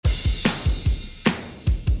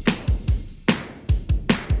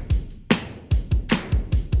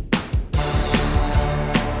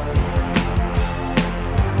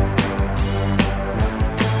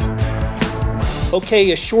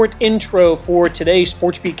Okay, a short intro for today's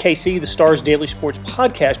SportsBeat KC, the Stars Daily Sports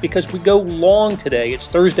Podcast, because we go long today. It's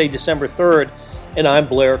Thursday, December 3rd, and I'm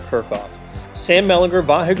Blair Kirchhoff. Sam Mellinger,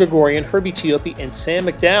 Vahe Gregorian, Herbie Teope, and Sam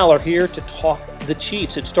McDowell are here to talk the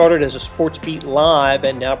Chiefs. It started as a SportsBeat Live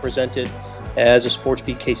and now presented as a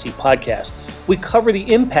SportsBeat KC podcast. We cover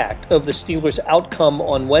the impact of the Steelers' outcome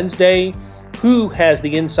on Wednesday, who has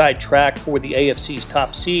the inside track for the AFC's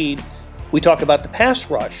top seed. We talk about the pass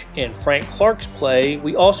rush and Frank Clark's play.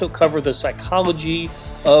 We also cover the psychology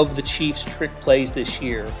of the Chiefs' trick plays this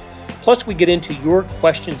year. Plus, we get into your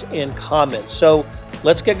questions and comments. So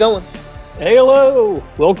let's get going. Hey, hello.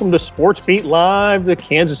 Welcome to SportsBeat Live, the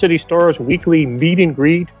Kansas City Stars weekly meet and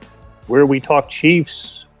greet, where we talk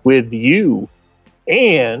Chiefs with you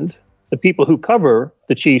and the people who cover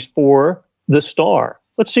the Chiefs for the Star.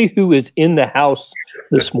 Let's see who is in the house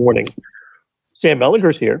this morning. Sam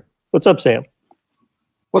Mellinger's here. What's up, Sam?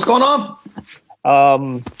 What's going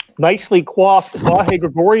on? Nicely coiffed Vahe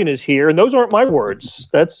Gregorian is here, and those aren't my words.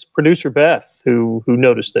 That's producer Beth who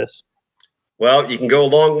noticed this. Well, you can go a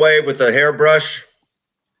long way with a hairbrush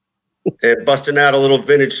and busting out a little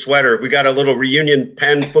vintage sweater. We got a little reunion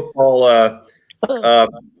Penn football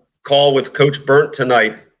call with Coach Burnt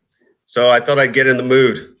tonight, so I thought I'd get in the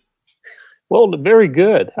mood. Well, very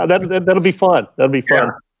good. That'll be fun. That'll be fun.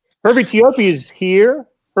 Yeah. Herbie Teope is here.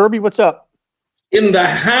 Herbie, what's up? In the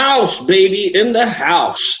house, baby. In the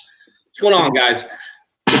house. What's going on, guys?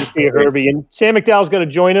 Good to see you, Herbie. And Sam McDowell's going to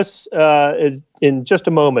join us in just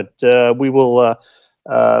a moment. We'll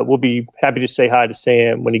be happy to say hi to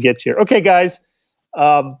Sam when he gets here. Okay, guys.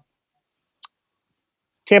 Tampa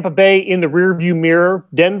Bay in the rearview mirror.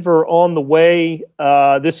 Denver on the way.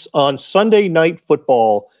 This on Sunday Night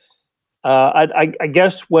Football. I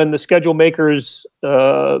guess when the schedule makers,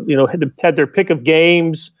 had their pick of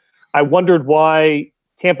games, I wondered why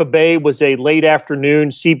Tampa Bay was a late afternoon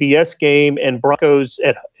CBS game and Broncos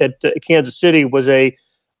at Kansas City was a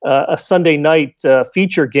Sunday night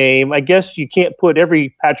feature game. I guess you can't put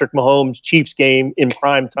every Patrick Mahomes Chiefs game in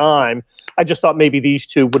prime time. I just thought maybe these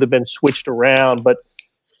two would have been switched around, but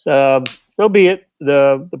so be it.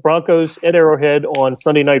 The Broncos at Arrowhead on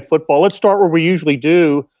Sunday Night Football. Let's start where we usually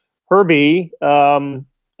do. Herbie, not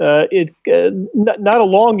a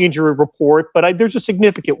long injury report, but there's a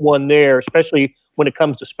significant one there, especially when it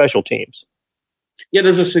comes to special teams. Yeah,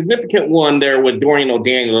 there's a significant one there with Dorian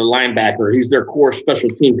O'Daniel, the linebacker. He's their core special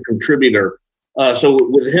teams contributor. So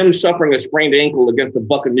with him suffering a sprained ankle against the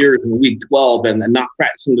Buccaneers in Week 12 and not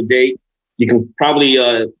practicing today, you can probably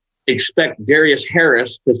expect Darius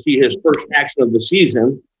Harris to see his first action of the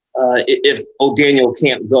season if O'Daniel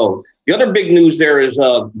can't go. The other big news there is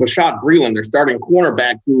Bashaud Breeland, their starting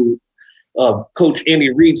cornerback, who Coach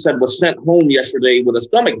Andy Reid said was sent home yesterday with a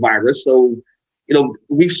stomach virus. So,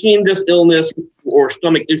 we've seen this illness or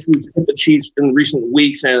stomach issues hit the Chiefs in recent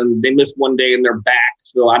weeks, and they missed one day and they're back.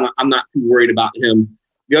 So I'm not too worried about him.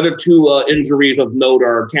 The other two injuries of note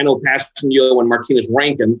are Tano Passanio and Martinez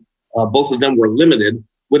Rankin. Both of them were limited.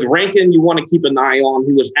 With Rankin, you want to keep an eye on.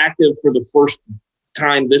 He was active for the first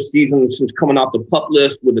time this season since coming off the PUP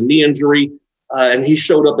list with a knee injury, and he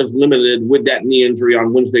showed up as limited with that knee injury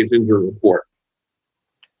on Wednesday's injury report.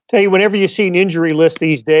 Tell you, whenever you see an injury list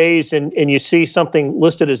these days and you see something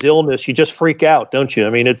listed as illness, you just freak out, don't you?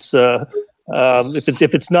 I mean, it's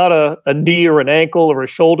if it's not a knee or an ankle or a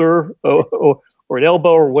shoulder or an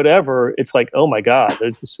elbow or whatever, it's like, oh my God,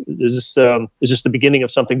 is this the beginning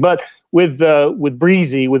of something? But with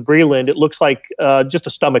Breeland, it looks like just a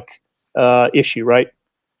stomach issue, right?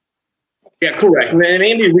 Yeah, correct. And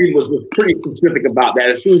Andy Reid was pretty specific about that.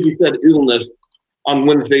 As soon as he said illness on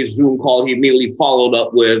Wednesday's Zoom call, he immediately followed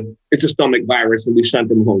up with, it's a stomach virus, and we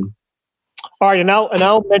sent him home. All right, and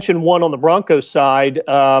I'll mention one on the Broncos side.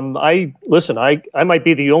 I might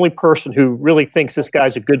be the only person who really thinks this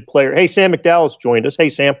guy's a good player. Hey, Sam McDowell's joined us. Hey,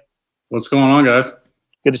 Sam. What's going on, guys?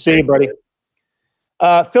 Good to see you, buddy.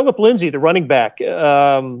 Philip Lindsay, the running back,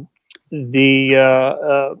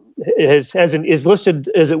 is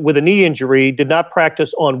listed as with a knee injury. Did not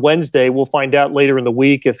practice on Wednesday. We'll find out later in the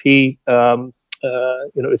week if if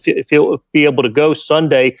he'll be able to go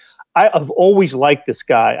Sunday. I've always liked this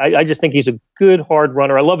guy. I just think he's a good hard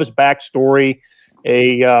runner. I love his backstory.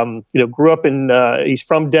 Grew up in. He's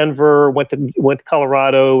from Denver. Went to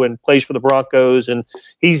Colorado and plays for the Broncos. And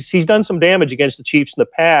he's done some damage against the Chiefs in the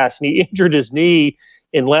past. And he injured his knee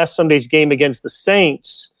in last Sunday's game against the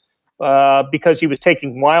Saints. Because he was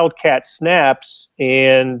taking wildcat snaps,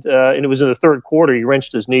 and it was in the third quarter. He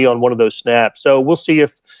wrenched his knee on one of those snaps. So we'll see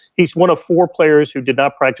if he's one of four players who did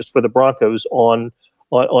not practice for the Broncos on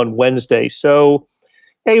Wednesday. So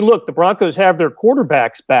Hey, look, the Broncos have their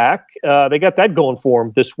quarterbacks back. They got that going for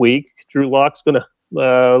them this week. Drew Lock's going to,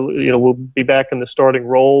 will be back in the starting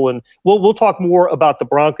role, and we'll talk more about the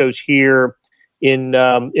Broncos here in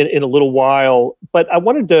a little while. But I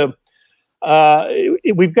wanted to.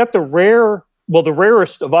 We've got the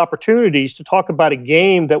rarest of opportunities to talk about a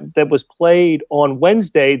game that was played on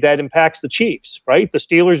Wednesday that impacts the Chiefs. Right, the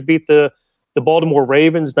Steelers beat the Baltimore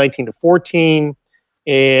Ravens 19-14.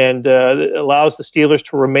 And allows the Steelers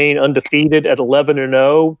to remain undefeated at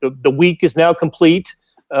 11-0. The week is now complete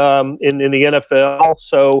in the NFL.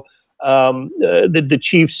 So the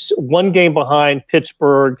Chiefs one game behind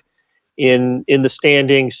Pittsburgh in the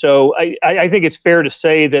standings. So I think it's fair to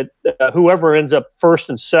say that whoever ends up first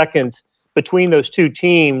and second between those two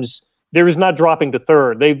teams, there is not dropping to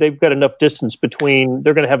third. They've got enough distance between.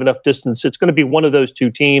 They're going to have enough distance. It's going to be one of those two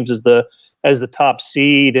teams as the top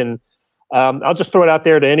seed. And I'll just throw it out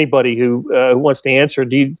there to anybody who wants to answer.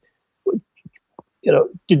 Do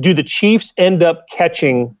the Chiefs end up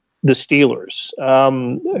catching the Steelers?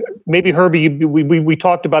 Maybe Herbie, we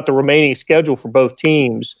talked about the remaining schedule for both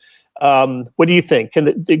teams. What do you think? Can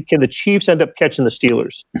the Chiefs end up catching the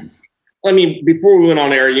Steelers? I mean, before we went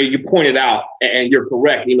on air, you pointed out, and you're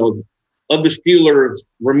correct. Of the Steelers'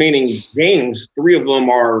 remaining games, 3 of them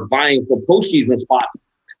are vying for postseason spot.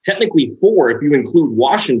 Technically 4 if you include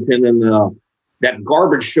Washington and that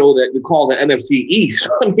garbage show that we call the NFC East.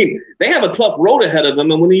 I mean, they have a tough road ahead of them.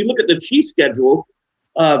 And when you look at the Chiefs schedule,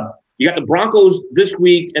 you got the Broncos this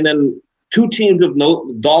week and then 2 teams of note,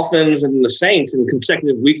 the Dolphins and the Saints in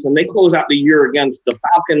consecutive weeks, and they close out the year against the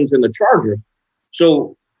Falcons and the Chargers.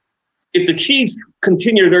 So if the Chiefs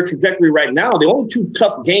continue their trajectory right now, the only 2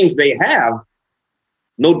 tough games they have,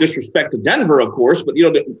 no disrespect to Denver, of course, but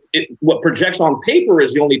what projects on paper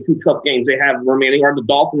is the only 2 tough games they have remaining are the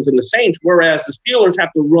Dolphins and the Saints, whereas the Steelers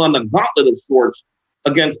have to run a gauntlet of sorts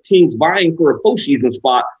against teams vying for a postseason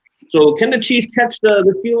spot. So can the Chiefs catch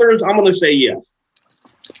the Steelers? I'm going to say yes.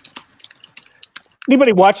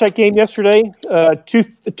 Anybody watch that game yesterday?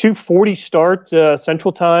 2:40 start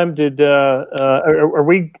Central Time. Are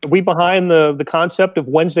we behind the concept of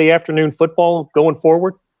Wednesday afternoon football going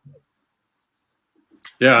forward?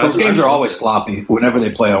 Yeah, those games are always sloppy whenever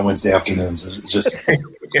they play on Wednesday afternoons. It's just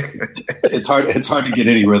it's hard to get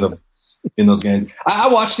any rhythm in those games. I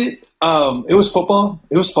watched it. It was football.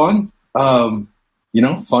 It was fun.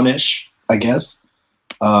 Fun-ish, I guess.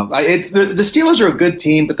 The Steelers are a good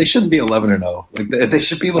team, but they shouldn't be 11-0. Like they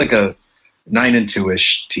should be like a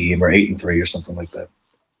 9-2-ish team or 8-3 or something like that.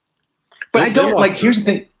 But I don't like. Here's the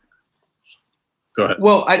thing. Go ahead.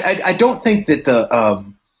 Well, I don't think that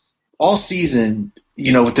the all season.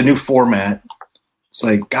 With the new format, it's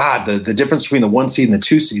like, God, the difference between the 1 seed and the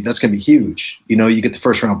 2 seed, that's going to be huge. You get the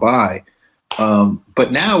first round bye.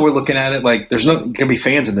 But now we're looking at it like there's not going to be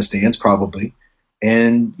fans in the stands probably.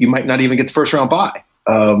 And you might not even get the first round bye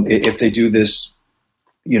if they do this,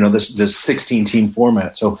 this 16 team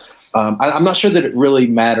format. So I'm not sure that it really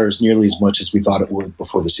matters nearly as much as we thought it would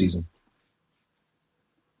before the season.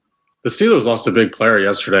 The Steelers lost a big player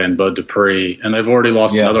yesterday in Bud Dupree, and they've already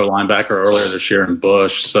lost another linebacker earlier this year in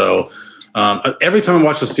Bush. So every time I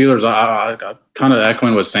watch the Steelers, I kind of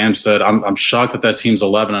echoing what Sam said. I'm shocked that team's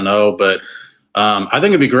 11-0, but I think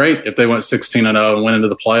it'd be great if they went 16-0 and went into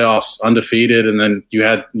the playoffs undefeated, and then you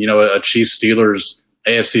had a Chiefs-Steelers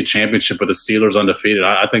AFC championship with the Steelers undefeated.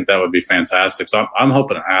 I think that would be fantastic. So I'm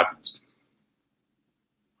hoping it happens.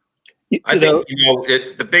 I think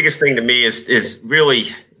the biggest thing to me is really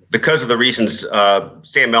 – because of the reasons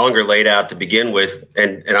Sam Mellinger laid out to begin with,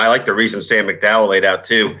 and I like the reasons Sam McDowell laid out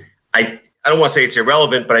too. I don't want to say it's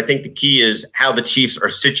irrelevant, but I think the key is how the Chiefs are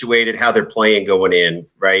situated, how they're playing going in,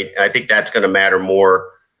 right? And I think that's going to matter more.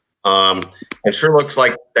 It sure looks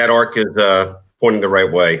like that arc is pointing the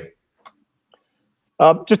right way.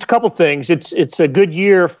 Just a couple things. It's a good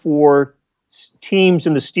year for teams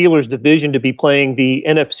in the Steelers division to be playing the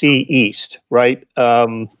NFC East, right?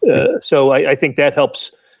 So I think that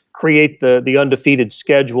helps create the undefeated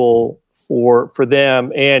schedule for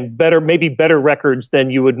them, and maybe better records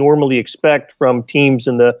than you would normally expect from teams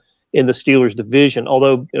in the Steelers division.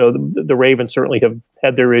 Although the Ravens certainly have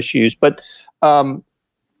had their issues, but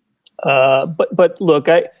look,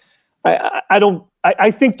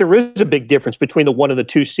 I think there is a big difference between the 1 and the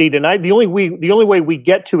 2 seed, and the only way we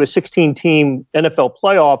get to a 16-team NFL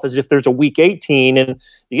playoff is if there's a Week 18, and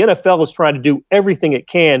the NFL is trying to do everything it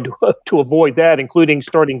can to avoid that, including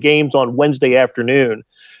starting games on Wednesday afternoon.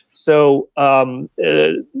 So, so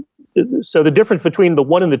the difference between the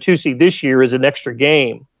 1 and the 2 seed this year is an extra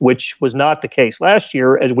game, which was not the case last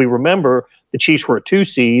year. As we remember, the Chiefs were a 2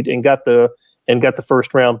 seed and got the and got the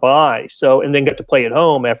first round bye. So, and then got to play at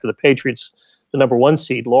home after the Patriots, the number 1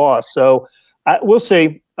 seed, lost. So we'll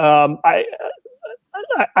see. I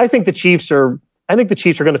think the Chiefs are going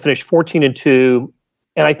to finish 14-2.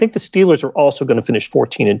 And I think the Steelers are also going to finish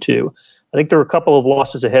 14-2. I think there are a couple of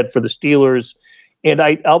losses ahead for the Steelers. And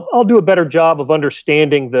I'll do a better job of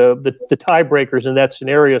understanding the tiebreakers in that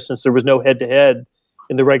scenario, since there was no head-to-head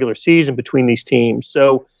in the regular season between these teams.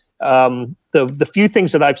 So the few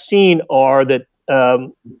things that I've seen are that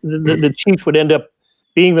the Chiefs would end up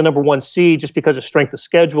being the number 1 seed just because of strength of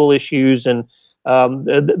schedule issues and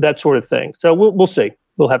that sort of thing. So we'll see.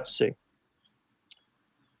 We'll have to see.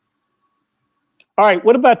 All right.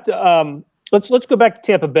 What about let's go back to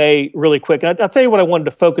Tampa Bay really quick. And I'll tell you what I wanted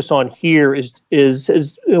to focus on here is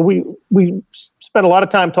we spent a lot of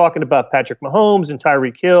time talking about Patrick Mahomes and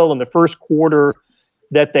Tyreek Hill in the first quarter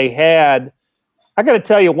that they had. I got to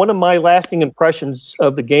tell you, one of my lasting impressions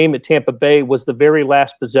of the game at Tampa Bay was the very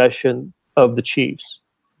last possession of the Chiefs.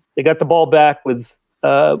 They got the ball back with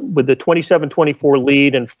the 27-24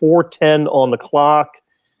 lead and 4:10 on the clock.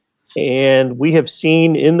 And we have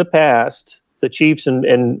seen in the past the Chiefs and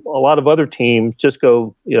a lot of other teams just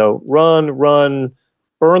go, run,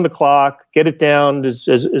 burn the clock, get it down as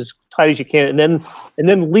tight as you can, and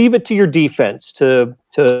then leave it to your defense to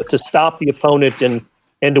stop the opponent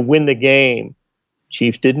and to win the game.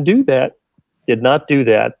 Chiefs didn't do that, did not do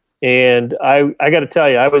that. And I got to tell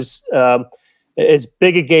you, I was as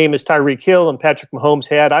big a game as Tyreek Hill and Patrick Mahomes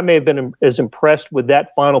had. I may have been as impressed with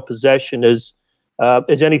that final possession as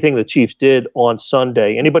anything the Chiefs did on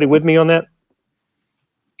Sunday. Anybody with me on that?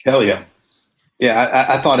 Hell yeah. Yeah,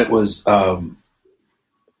 I thought it was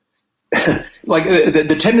like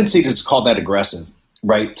the tendency to call that aggressive,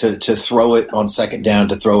 right? To throw it on second down,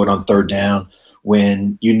 to throw it on third down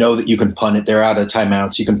when you know that you can punt it. They're out of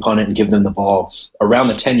timeouts. You can punt it and give them the ball around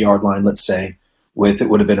the 10-yard line, let's say, with it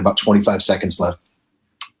would have been about 25 seconds left.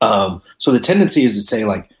 So the tendency is to say,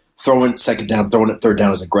 like, throwing second down, throwing it third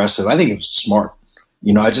down is aggressive. I think it was smart.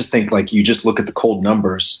 I just think, like, you just look at the cold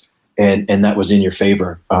numbers and that was in your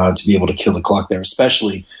favor to be able to kill the clock there,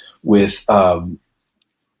 especially with now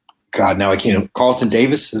I can't. Carlton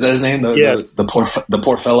Davis, is that his name? The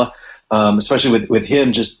poor fella. Especially with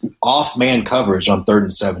him just off man coverage on 3rd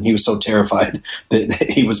and 7. He was so terrified that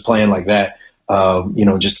he was playing like that.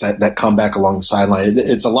 Just that comeback along the sideline.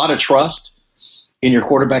 It's a lot of trust in your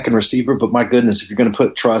quarterback and receiver, but my goodness, if you're going to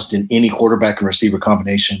put trust in any quarterback and receiver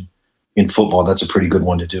combination in football, that's a pretty good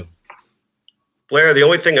one to do. Blair, the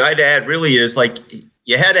only thing I'd add really is, like,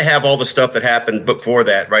 you had to have all the stuff that happened before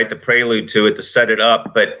that, right? The prelude to it to set it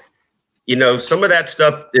up. But, some of that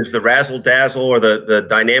stuff is the razzle-dazzle or the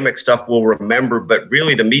dynamic stuff we'll remember. But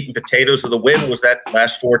really the meat and potatoes of the win was that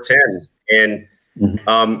last 4:10. And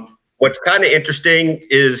what's kind of interesting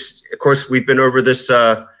is, of course, we've been over this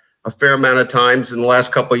a fair amount of times in the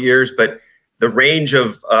last couple of years, but the range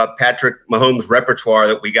of Patrick Mahomes' repertoire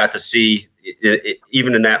that we got to see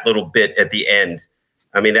even in that little bit at the end.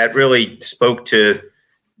 I mean, that really spoke to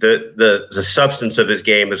the substance of his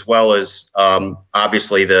game, as well as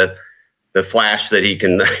obviously the flash that he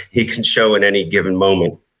can show in any given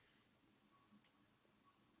moment.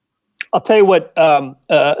 I'll tell you what,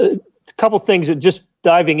 a couple things that just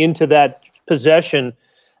diving into that possession,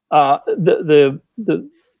 the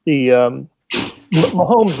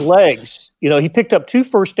Mahomes' legs, he picked up 2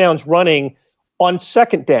 first downs running on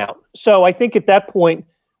second down. So I think at that point,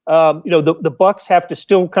 the Bucs have to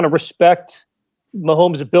still kind of respect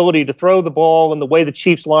Mahomes' ability to throw the ball, and the way the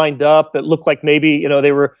Chiefs lined up, it looked like maybe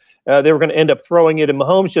they were going to end up throwing it, and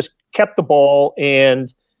Mahomes just kept the ball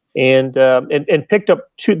and picked up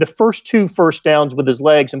the first 2 first downs with his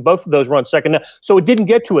legs, and both of those were on second down. So it didn't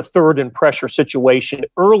get to a 3rd and pressure situation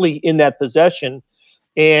early in that possession,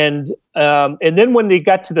 and then when they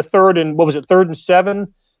got to the 3rd and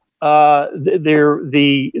 7.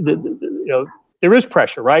 There is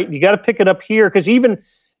pressure, right? You got to pick it up here, because even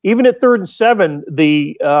at 3rd and 7,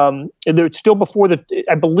 it's still before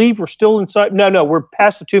I believe we're still inside. No, we're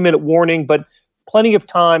past the 2-minute warning, but plenty of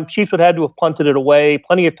time. Chiefs would have had to have punted it away.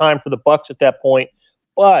 Plenty of time for the Bucs at that point,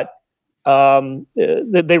 but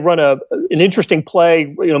they run an interesting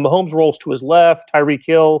play. Mahomes rolls to his left. Tyreek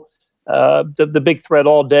Hill, the big threat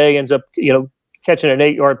all day, ends up catching an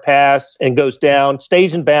 8-yard pass and goes down,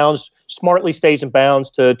 smartly stays in bounds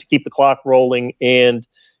to keep the clock rolling, and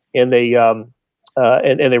they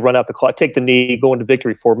run out the clock, take the knee, go into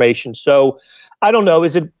victory formation. So I don't know.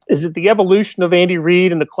 Is it the evolution of Andy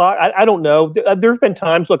Reid and the clock? I don't know. There's been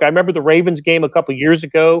times. Look, I remember the Ravens game a couple of years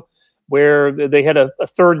ago where they had a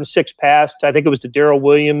 3rd and 6 pass. I think it was to Darrell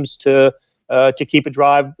Williams to keep a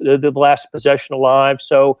drive, the last possession alive.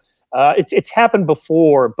 So It's happened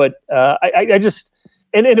before, but I just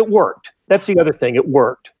and it worked. That's the other thing. It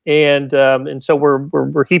worked, and so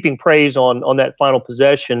we're heaping praise on that final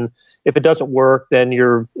possession. If it doesn't work, then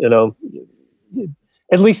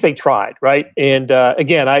at least they tried, right? And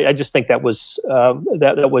again, I just think that was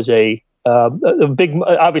that was a big,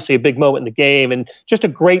 obviously a big moment in the game, and just a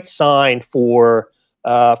great sign for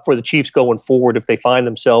the Chiefs going forward if they find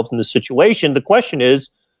themselves in this situation. The question is,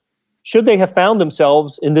 should they have found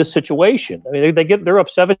themselves in this situation? I mean, they're up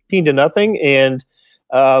 17-0, and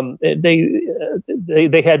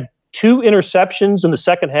they had 2 interceptions in the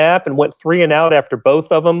second half and went 3 and out after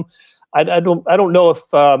both of them. I don't know if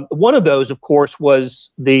one of those, of course, was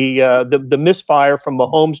the misfire from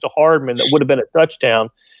Mahomes to Hardman that would have been a touchdown.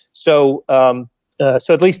 So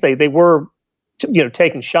at least they were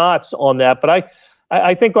taking shots on that. But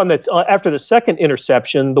I think on that after the second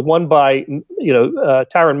interception, the one by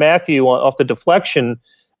Tyrann Mathieu off the deflection,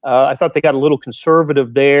 I thought they got a little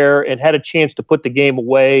conservative there and had a chance to put the game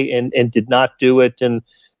away and did not do it. And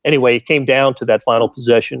anyway, it came down to that final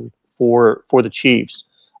possession for the Chiefs.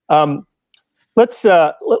 Let's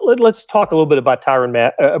talk a little bit about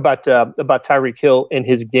Tyreek Hill and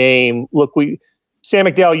his game. Look, Sam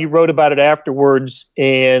McDowell, you wrote about it afterwards,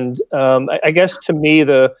 and I guess to me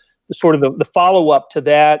the sort of the follow up to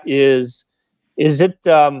that is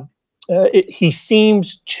he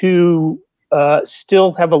seems to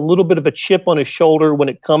still have a little bit of a chip on his shoulder when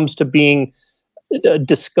it comes to being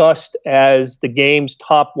discussed as the game's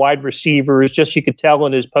top wide receiver. It's just, you could tell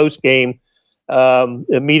in his post game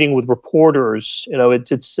meeting with reporters,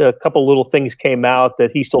 it's a couple little things came out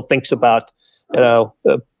that he still thinks about,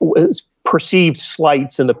 perceived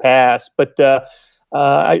slights in the past. But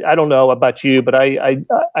I don't know about you, but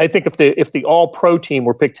I think if the All Pro team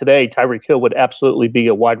were picked today, Tyreek Hill would absolutely be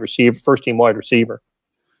a wide receiver, first team wide receiver.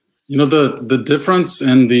 The difference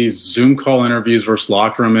in these Zoom call interviews versus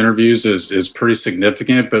locker room interviews is pretty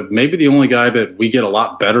significant, but maybe the only guy that we get a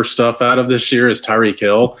lot better stuff out of this year is Tyreek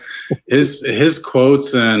Hill. His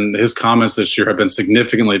quotes and his comments this year have been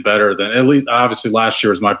significantly better than, at least obviously last year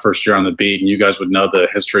was my first year on the beat, and you guys would know the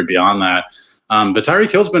history beyond that. But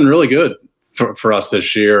Tyreek Hill's been really good for us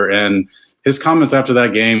this year, and his comments after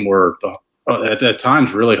that game were at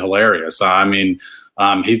times really hilarious. I mean,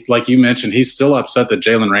 he's, like you mentioned, he's still upset that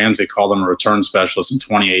Jalen Ramsey called him a return specialist in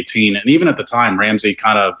 2018, and even at the time, Ramsey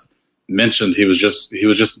kind of mentioned he was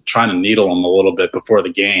just trying to needle him a little bit before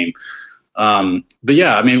the game. But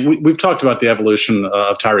yeah, I mean, we've talked about the evolution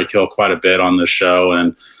of Tyreek Hill quite a bit on this show,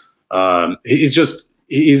 and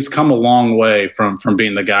he's come a long way from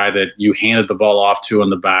being the guy that you handed the ball off to in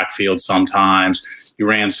the backfield sometimes, you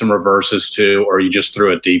ran some reverses to, or you just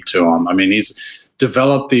threw it deep to him. I mean, he's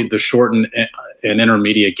developed the short and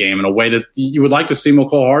intermediate game in a way that you would like to see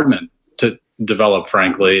McCole Hardman to develop,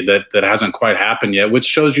 frankly, that hasn't quite happened yet, which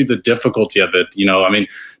shows you the difficulty of it. I mean,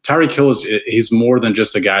 Tyreek Hill he's more than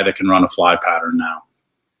just a guy that can run a fly pattern now.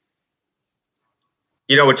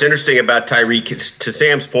 What's interesting about Tyreek, to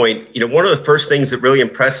Sam's point, one of the first things that really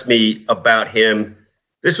impressed me about him,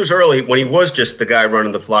 this was early when he was just the guy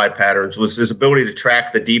running the fly patterns, was his ability to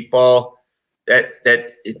track the deep ball. That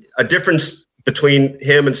a difference between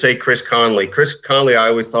him and, say, Chris Conley. Chris Conley, I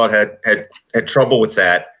always thought had trouble with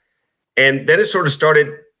that. And then it sort of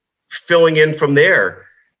started filling in from there.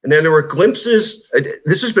 And then there were glimpses.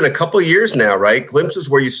 This has been a couple of years now, right? Glimpses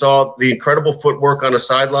where you saw the incredible footwork on a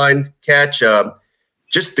sideline catch,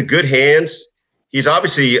 just the good hands. He's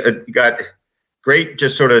obviously got great,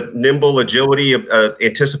 just sort of nimble agility,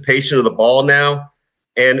 anticipation of the ball now,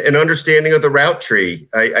 and an understanding of the route tree.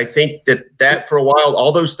 I think that for a while,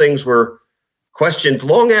 all those things were questioned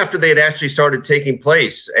long after they had actually started taking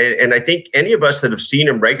place. And I think any of us that have seen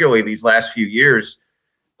him regularly these last few years,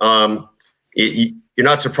 you're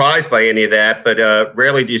not surprised by any of that, but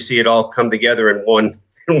rarely do you see it all come together in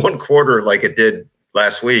one quarter like it did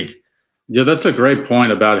last week. Yeah, that's a great point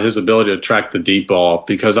about his ability to track the deep ball,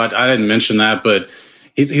 because I didn't mention that, but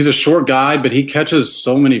he's a short guy, but he catches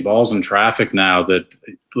so many balls in traffic now that,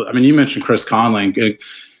 I mean, you mentioned Chris Conley.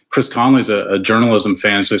 Chris Conley's a journalism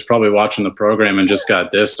fan, so he's probably watching the program and just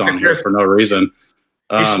got dissed on here for no reason.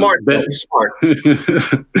 He's smart. He's smart.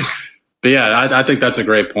 But yeah, I think that's a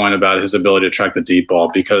great point about his ability to track the deep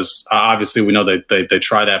ball, because obviously we know they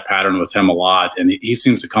try that pattern with him a lot, and he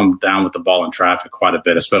seems to come down with the ball in traffic quite a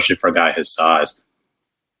bit, especially for a guy his size.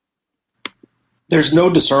 There's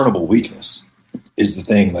no discernible weakness is the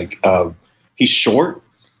thing. Like, he's short,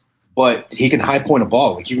 but he can high point a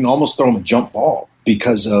ball. Like, you can almost throw him a jump ball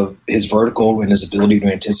because of his vertical and his ability to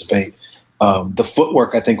anticipate. The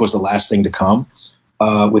footwork, I think, was the last thing to come.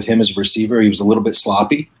 with him as a receiver. He was a little bit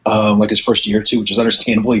sloppy, like his first year or two, which is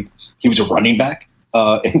understandable. He was a running back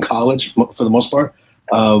in college for the most part.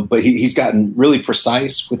 But he's gotten really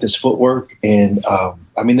precise with his footwork. And,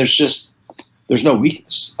 there's no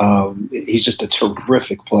weakness. He's just a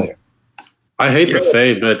terrific player. I hate the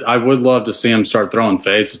fade, but I would love to see him start throwing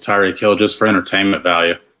fades to Tyreek Hill just for entertainment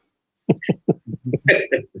value.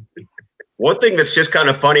 One thing that's just kind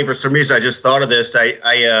of funny, for some reason I just thought of this.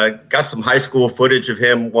 I got some high school footage of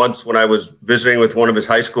him once when I was visiting with one of his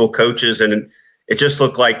high school coaches, and it just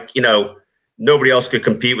looked like, nobody else could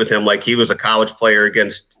compete with him. Like he was a college player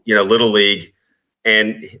against, Little League.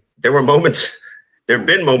 And there have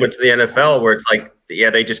been moments in the NFL where it's like,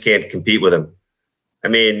 they just can't compete with him. I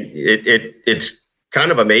mean, it's kind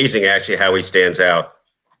of amazing actually how he stands out.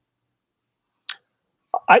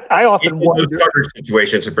 I often wonder coverage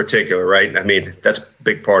situations in particular, right? I mean, that's a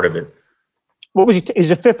big part of it. What was he? He's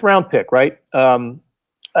a 5th round pick, right? And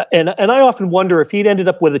I often wonder if he'd ended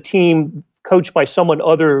up with a team coached by someone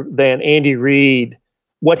other than Andy Reid,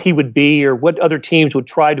 what he would be, or what other teams would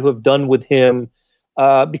try to have done with him.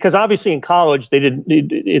 Because obviously in college, they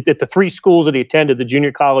did at the 3 schools that he attended, the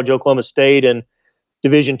junior college, Oklahoma State, and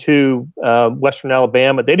Division II, Western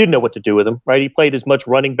Alabama, they didn't know what to do with him, right? He played as much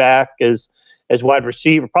running back as wide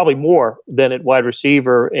receiver, probably more than at wide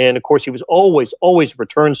receiver. And of course, he was always a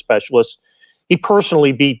return specialist. He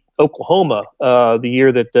personally beat Oklahoma the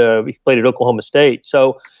year that he played at Oklahoma State.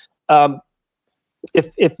 So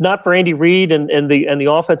if not for Andy Reid and the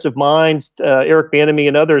offensive minds, Eric Bieniemy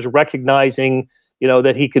and others recognizing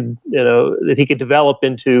that he could develop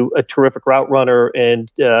into a terrific route runner, and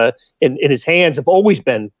his hands have always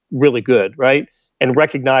been really good, right? And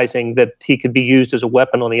recognizing that he could be used as a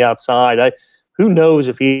weapon on the outside. Who knows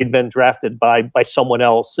if he had been drafted by someone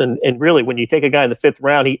else? And really, when you take a guy in the 5th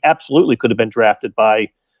round, he absolutely could have been drafted by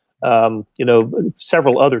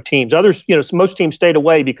several other teams. Others, most teams stayed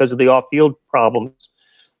away because of the off-field problems,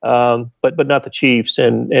 but not the Chiefs.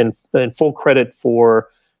 And full credit for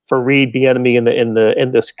Reid, Bieniemy, and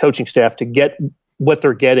the coaching staff to get what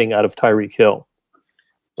they're getting out of Tyreek Hill.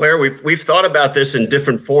 Blair, we've thought about this in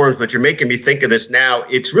different forms, but you're making me think of this now.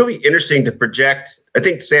 It's really interesting to project. I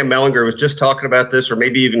think Sam Mellinger was just talking about this, or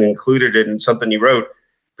maybe even included it in something he wrote.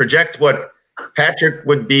 Project what Patrick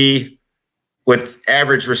would be with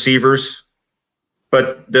average receivers,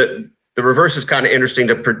 but the reverse is kind of interesting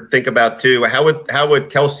to think about too. How would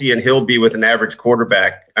Kelsey and Hill be with an average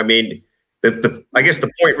quarterback? I mean, I guess the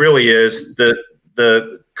point really is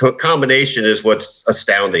the combination is what's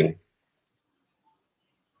astounding.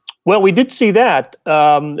 Well, we did see that.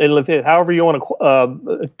 However you want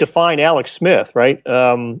to define Alex Smith, right?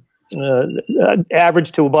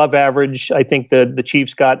 Average to above average. I think the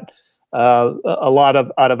Chiefs got a lot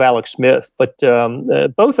out of Alex Smith, but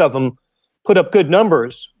both of them put up good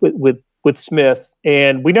numbers with Smith,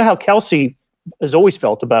 and we know how Kelsey has always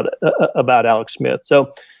felt about Alex Smith.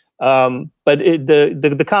 So. But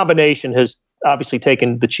the combination has obviously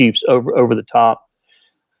taken the Chiefs over the top.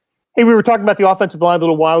 Hey, we were talking about the offensive line a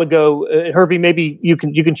little while ago. Herbie, maybe you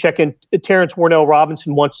can check in. Terrence Warnell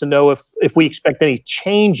Robinson wants to know if we expect any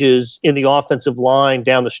changes in the offensive line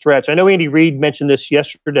down the stretch. I know Andy Reid mentioned this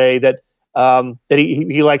yesterday that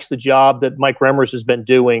he likes the job that Mike Remmers has been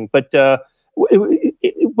doing. But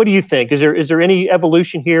what do you think? Is there any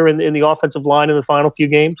evolution here in the offensive line in the final few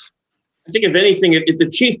games? I think if anything, if the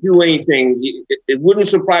Chiefs do anything, it wouldn't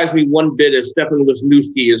surprise me one bit if Stefan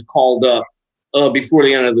Wisniewski is called up before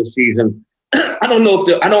the end of the season. I don't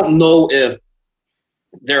know if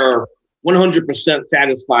they're 100%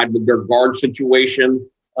 satisfied with their guard situation.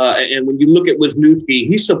 And when you look at Wisniewski,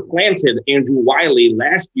 he supplanted Andrew Wiley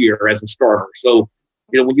last year as a starter. So,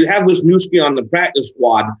 when you have Wisniewski on the practice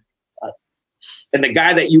squad, and the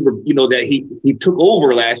guy that that he took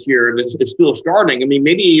over last year and is still starting. I mean,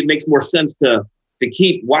 maybe it makes more sense to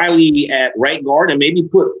keep Wiley at right guard and maybe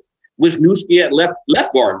put Wisniewski at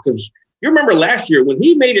left guard. Because you remember last year when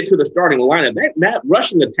he made it to the starting lineup, that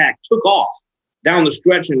rushing attack took off down the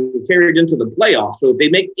stretch and carried into the playoffs. So if they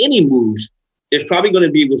make any moves, it's probably going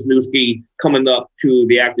to be Wisniewski coming up to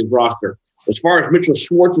the active roster. As far as Mitchell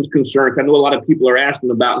Schwartz is concerned, I know a lot of people are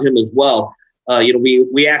asking about him as well.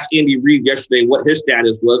 We asked Andy Reid yesterday what his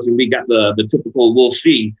status was, and we got the typical we'll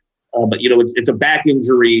see. But it's a back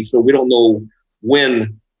injury, so we don't know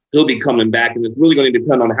when he'll be coming back, and it's really going to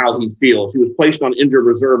depend on how he feels. He was placed on injured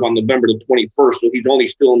reserve on November the 21st, so he's only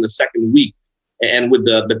still in the 2nd week. And with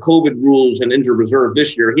the COVID rules and injured reserve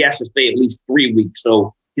this year, he has to stay at least 3 weeks.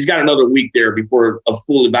 So he's got another week there before a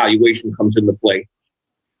full evaluation comes into play.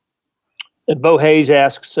 And Bo Hayes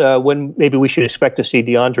asks when maybe we should expect to see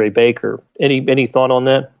DeAndre Baker. Any thought on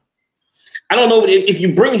that? I don't know if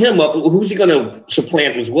you bring him up, who's he going to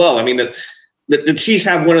supplant as well? I mean, the Chiefs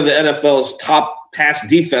have one of the NFL's top pass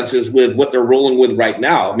defenses with what they're rolling with right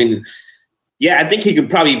now. I mean, yeah, I think he could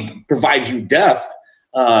probably provide you depth,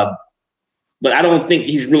 but I don't think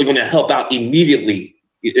he's really going to help out immediately,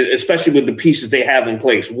 especially with the pieces they have in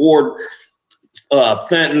place. Ward,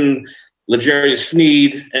 Fenton, L'Jarius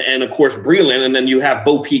Sneed, and of course Breeland, and then you have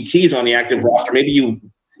Bo Peep Keys on the active roster. Maybe you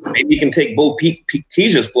can take Bo Peep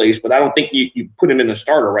Keys' place, but I don't think you put him in the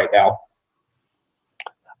starter right now.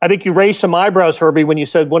 I think you raised some eyebrows, Herbie, when you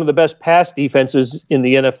said one of the best pass defenses in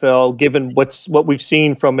the NFL, given what we've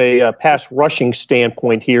seen from a pass rushing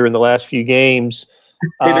standpoint here in the last few games.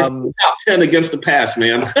 They're top 10 against the pass,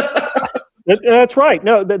 man. That's right.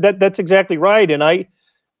 No, that's exactly right. And the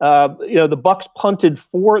Bucs punted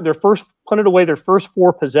away their first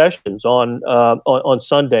 4 possessions on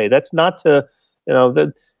Sunday. That's not to,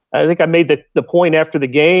 I think I made the point after the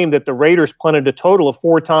game that the Raiders punted a total of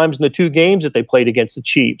 4 times in the 2 games that they played against the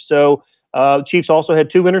Chiefs. So the Chiefs also had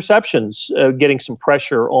 2 interceptions, getting some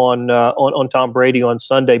pressure on Tom Brady on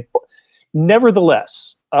Sunday.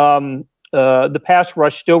 Nevertheless, the pass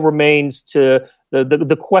rush still remains to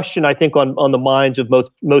the question, I think, on the minds of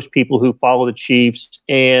most people who follow the Chiefs,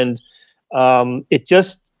 and it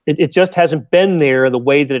just hasn't been there the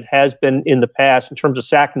way that it has been in the past in terms of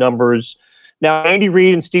sack numbers. Now, Andy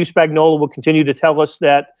Reid and Steve Spagnuolo will continue to tell us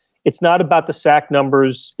that it's not about the sack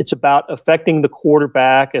numbers; it's about affecting the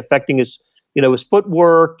quarterback, affecting his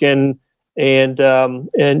footwork, and the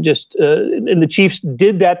Chiefs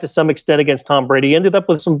did that to some extent against Tom Brady. Ended up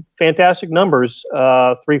with some fantastic numbers,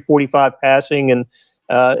 345 passing, and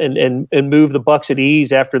moved the Bucs at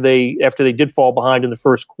ease after they did fall behind in the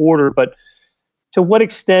first quarter. But to what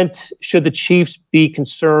extent should the Chiefs be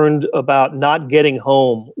concerned about not getting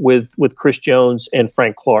home with Chris Jones and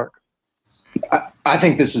Frank Clark? I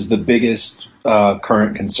think this is the biggest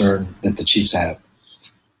current concern that the Chiefs have.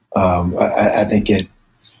 I think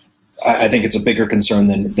it's a bigger concern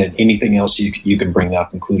than anything else you can bring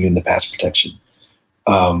up, including the pass protection.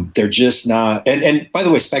 They're just not. And by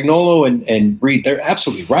the way, Spagnuolo and Reid, they're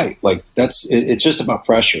absolutely right. Like it's just about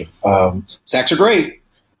pressure. Sacks are great.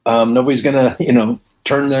 Nobody's gonna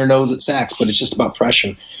turn their nose at sacks, but it's just about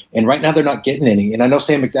pressure. And right now they're not getting any. And I know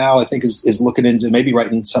Sam McDowell, I think, is looking into maybe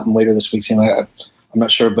writing something later this week. Sam, I'm not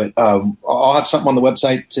sure, but I'll have something on the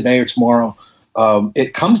website today or tomorrow.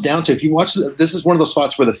 It comes down to, if you watch, this is one of those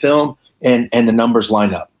spots where the film and the numbers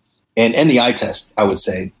line up, and the eye test, I would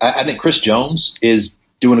say. I think Chris Jones is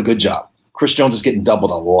doing a good job. Chris Jones is getting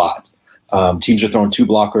doubled a lot. Teams are throwing 2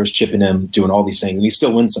 blockers, chipping him, doing all these things, and he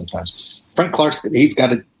still wins sometimes. Frank Clark's they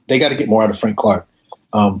got to get more out of Frank Clark.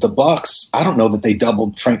 The Bucs, I don't know that they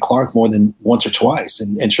doubled Frank Clark more than once or twice.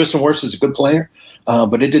 And Tristan Wirfs is a good player,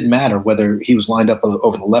 but it didn't matter whether he was lined up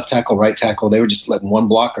over the left tackle, right tackle. They were just letting one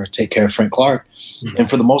blocker take care of Frank Clark. Mm-hmm. And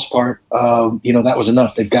for the most part, that was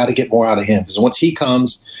enough. They've got to get more out of him, because once he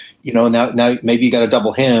comes, now maybe you got to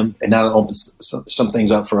double him, and now that opens some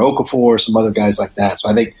things up for Okafor or some other guys like that. So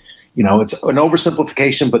I think, it's an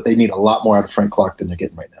oversimplification, but they need a lot more out of Frank Clark than they're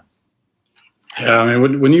getting right now. Yeah, I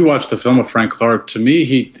mean, when you watch the film of Frank Clark, to me,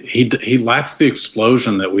 he lacks the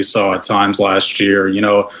explosion that we saw at times last year.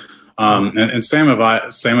 And Sam and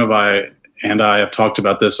I have talked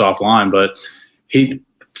about this offline, but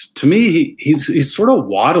to me, he's sort of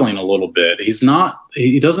waddling a little bit.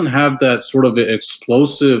 He doesn't have that sort of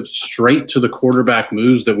explosive, straight to the quarterback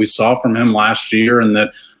moves that we saw from him last year, and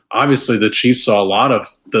that obviously the Chiefs saw a lot of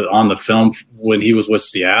on the film when he was with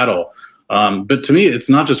Seattle. But to me, it's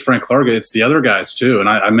not just Frank Clark; it's the other guys too. And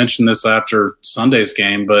I mentioned this after Sunday's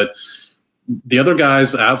game, but the other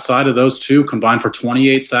guys outside of those 2 combined for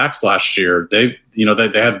 28 sacks last year. They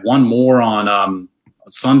had one more on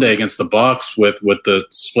Sunday against the Bucs with the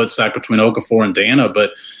split sack between Okafor and Dana,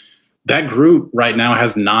 but that group right now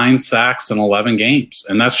has 9 sacks in 11 games,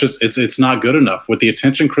 and that's just it's not good enough. With the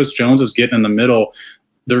attention Chris Jones is getting in the middle,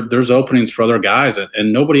 there's openings for other guys,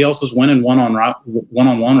 and nobody else is winning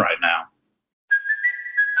one-on-one right now.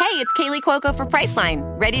 Hey, it's Kaylee Cuoco for Priceline.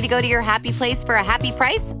 Ready to go to your happy place for a happy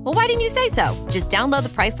price? Well, why didn't you say so? Just download the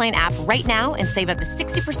Priceline app right now and save up to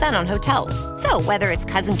 60% on hotels. So whether it's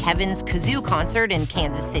Cousin Kevin's Kazoo Concert in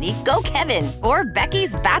Kansas City, go Kevin, or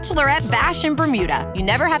Becky's Bachelorette Bash in Bermuda, you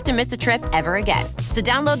never have to miss a trip ever again. So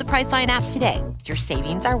download the Priceline app today. Your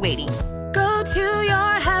savings are waiting. Go to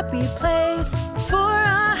your happy place for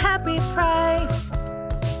a happy price.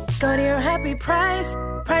 Go to your happy price,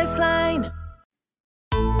 Priceline.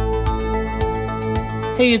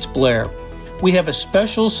 Hey, it's Blair. We have a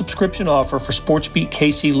special subscription offer for SportsBeat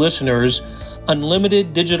KC listeners,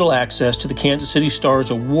 unlimited digital access to the Kansas City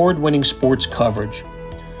Star's award-winning sports coverage.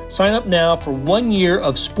 Sign up now for 1 year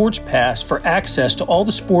of Sports Pass for access to all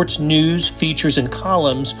the sports news, features, and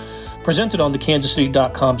columns presented on the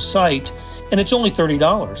kansascity.com site, and it's only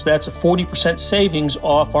 $30. That's a 40% savings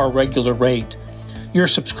off our regular rate. Your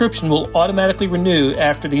subscription will automatically renew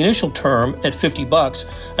after the initial term at $50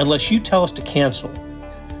 unless you tell us to cancel.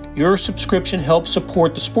 Your subscription helps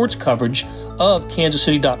support the sports coverage of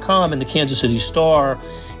kansascity.com and the Kansas City Star,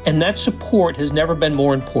 and that support has never been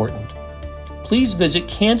more important. Please visit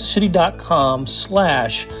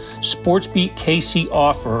kansascity.com/SportsBeatKC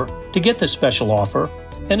offer to get this special offer.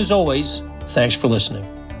 And as always, thanks for listening.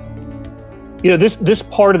 You know, this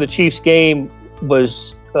part of the Chiefs game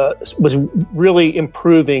was really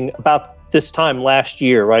improving about this time last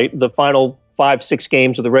year, right? The final 5-6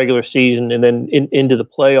 games of the regular season and then into the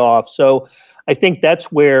playoffs. So I think that's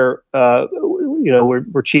where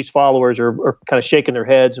where Chiefs followers are kind of shaking their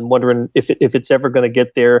heads and wondering if it's ever going to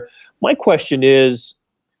get there. My question is,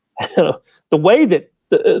 the way that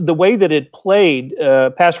it played,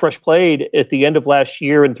 pass rush played at the end of last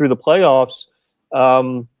year and through the playoffs,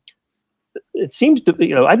 it seems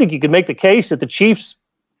to, I think you could make the case that the Chiefs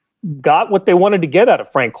got what they wanted to get out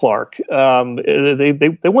of Frank Clark. They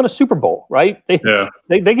won a Super Bowl, right? They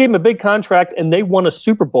gave him a big contract and they won a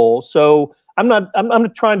Super Bowl. So I'm not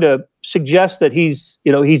trying to suggest that he's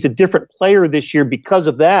a different player this year because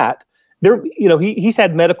of that. He's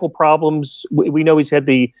had medical problems. We know he's had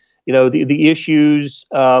the issues.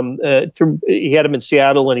 He had him in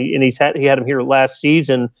Seattle and he had him here last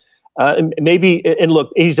season. And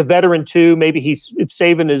look, he's a veteran too. Maybe he's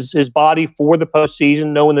saving his body for the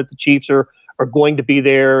postseason, knowing that the Chiefs are going to be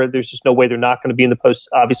there. There's just no way they're not going to be in the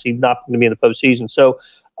obviously not going to be in the postseason. So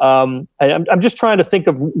I'm just trying to think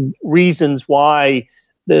of reasons why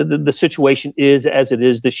the situation is as it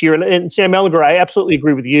is this year. And Sam Mellinger, I absolutely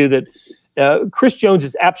agree with you that Chris Jones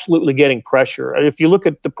is absolutely getting pressure. If you look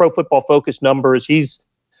at the Pro Football Focus numbers, I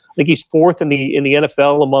think he's fourth in the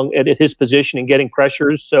NFL at his position in getting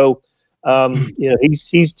pressures. So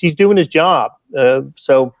he's doing his job.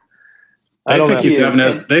 So I think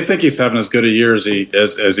he's having as good a year as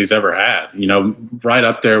he's ever had. Right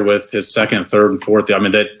up there with his second, third, and fourth. I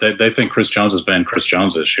mean, they think Chris Jones has been Chris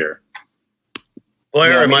Jones this year.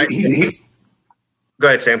 Blair, go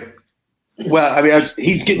ahead, Sam. Well, I mean,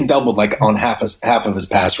 he's getting doubled like on half of his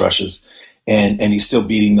pass rushes, and he's still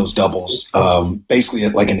beating those doubles, basically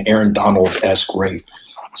at like an Aaron Donald-esque rate.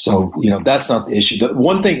 So that's not the issue. The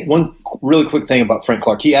one really quick thing about Frank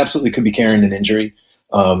Clark, he absolutely could be carrying an injury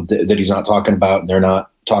that he's not talking about, and they're not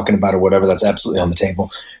talking about or whatever. That's absolutely on the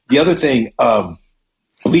table. The other thing,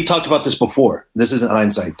 we talked about this before. This isn't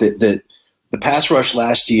hindsight. That the pass rush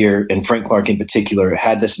last year, and Frank Clark in particular,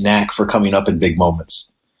 had this knack for coming up in big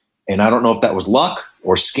moments. And I don't know if that was luck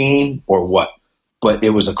or scheme or what, but it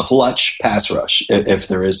was a clutch pass rush, if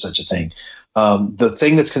there is such a thing. The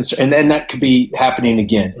thing that's concerning, and that could be happening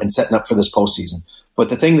again and setting up for this postseason. But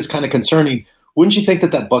the thing that's kind of concerning, wouldn't you think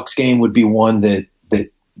that Bucs game would be one that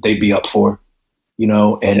they'd be up for,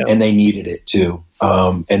 and they needed it too.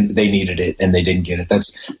 And they needed it and they didn't get it.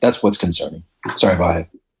 That's what's concerning. Sorry, Vahe.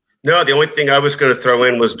 No, the only thing I was going to throw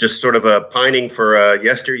in was just sort of a pining for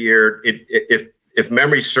yesteryear. If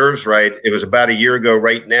memory serves right, it was about a year ago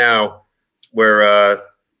right now where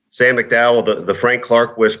Sam McDowell, the Frank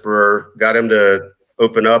Clark whisperer, got him to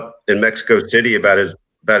open up in Mexico City about his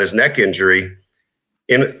neck injury.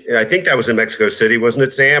 And I think that was in Mexico City, wasn't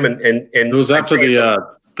it, Sam? And it was after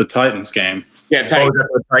the Titans game. Yeah,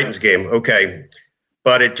 the Titans game. Okay.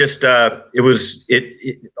 But it just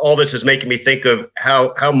all this is making me think of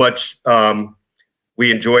how much we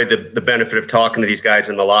enjoy the benefit of talking to these guys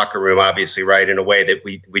in the locker room, obviously, right, in a way that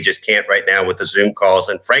we just can't right now with the Zoom calls.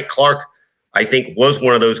 And Frank Clark, I think, was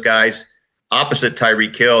one of those guys opposite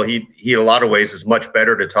Tyreek Hill. He in a lot of ways is much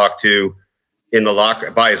better to talk to in the locker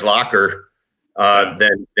by his locker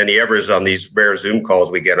than he ever is on these rare Zoom calls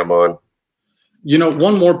we get him on.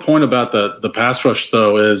 One more point about the pass rush,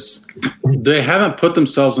 though, is they haven't put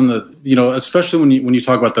themselves in the, especially when you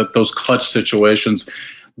talk about those clutch situations,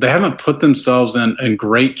 they haven't put themselves in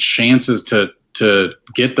great chances to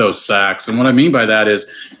get those sacks. And what I mean by that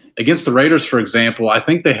is against the Raiders, for example, I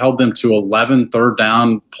think they held them to 11 third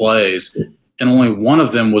down plays, and only one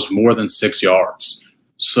of them was more than 6 yards.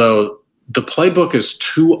 So the playbook is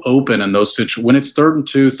too open in those situations. When it's 3rd and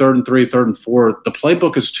 2, 3rd and 3, 3rd and 4, the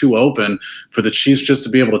playbook is too open for the Chiefs just to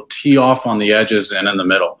be able to tee off on the edges and in the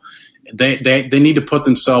middle. They need to put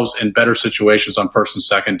themselves in better situations on 1st and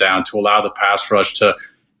 2nd down to allow the pass rush to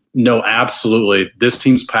know absolutely this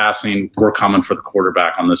team's passing. We're coming for the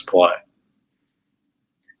quarterback on this play.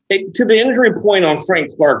 To the injury point on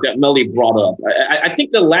Frank Clark that Melly brought up, I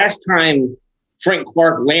think the last time Frank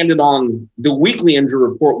Clark landed on the weekly injury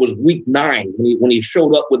report was week 9 when he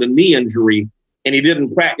showed up with a knee injury, and he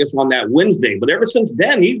didn't practice on that Wednesday. But ever since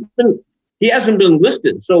then, he hasn't been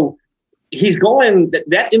listed. So he's going.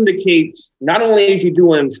 That indicates not only is he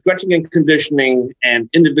doing stretching and conditioning and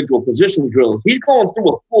individual position drills, he's going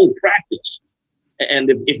through a full practice. And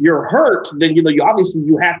if you're hurt, then you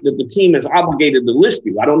have to. The team is obligated to list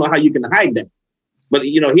you. I don't know how you can hide that. But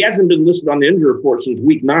he hasn't been listed on the injury report since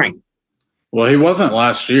week 9. Well, he wasn't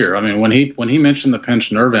last year. I mean, when he mentioned the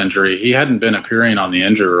pinched nerve injury, he hadn't been appearing on the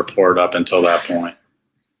injury report up until that point.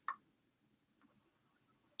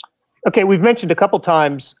 Okay, we've mentioned a couple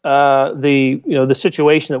times the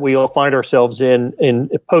situation that we all find ourselves in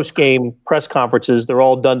post-game press conferences. They're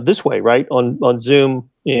all done this way, right? On Zoom,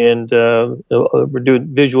 and we're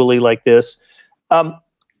doing visually like this,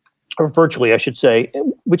 or virtually, I should say,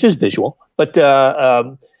 which is visual. But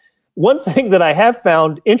one thing that I have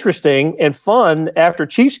found interesting and fun after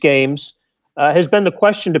Chiefs games has been the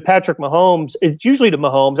question to Patrick Mahomes. It's usually to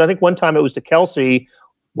Mahomes. I think one time it was to Kelsey.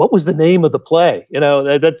 What was the name of the play?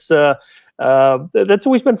 That's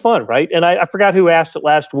always been fun, right? And I forgot who asked it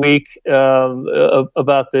last week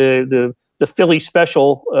about the Philly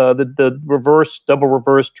special, the double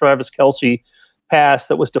reverse Travis Kelsey pass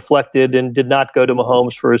that was deflected and did not go to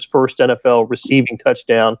Mahomes for his first NFL receiving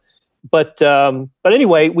touchdown. But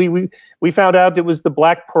anyway, we found out it was the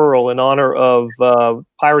Black Pearl in honor of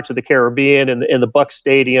Pirates of the Caribbean and the Buck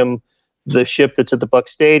Stadium, the ship that's at the Buck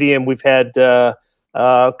Stadium. We've had a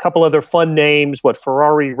couple other fun names.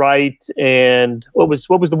 Ferrari Wright, and what was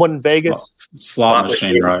the one in Vegas? Slot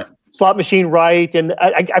Machine Wright. Slot Machine Wright, and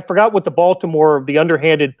I forgot what the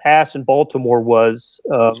underhanded pass in Baltimore was.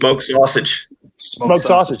 Smoked sausage. Smoked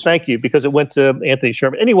sausage. Thank you, because it went to Anthony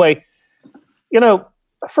Sherman. Anyway,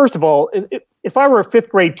 first of all, if I were a 5th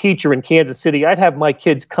grade teacher in Kansas City, I'd have my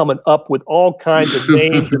kids coming up with all kinds of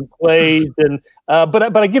names and plays. And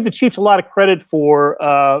but I give the Chiefs a lot of credit for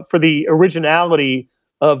the originality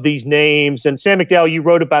of these names. And Sam McDowell, you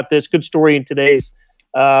wrote about this. Good story in today's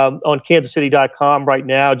on KansasCity.com right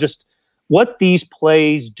now. Just what these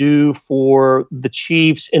plays do for the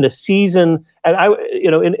Chiefs in a season, and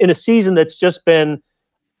in a season that's just been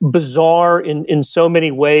bizarre in so many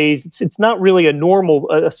ways. It's not really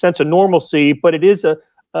a sense of normalcy, but it is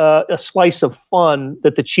a slice of fun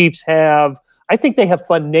that the Chiefs have. I think they have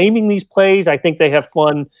fun naming these plays. I think they have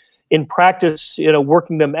fun in practice,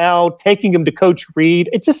 working them out, taking them to Coach Reid.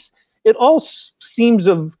 It all seems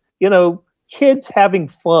of kids having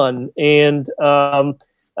fun. And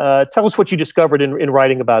tell us what you discovered in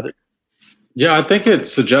writing about it. Yeah, I think it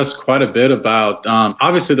suggests quite a bit about,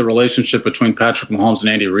 obviously, the relationship between Patrick Mahomes and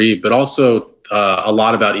Andy Reid, but also a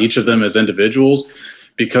lot about each of them as individuals,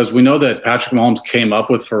 because we know that Patrick Mahomes came up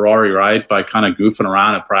with Ferrari Wright by kind of goofing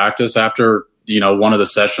around at practice after, one of the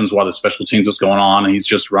sessions while the special teams was going on, and he's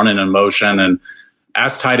just running in motion, and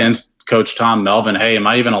asked tight ends coach Tom Melvin, hey, am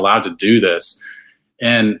I even allowed to do this?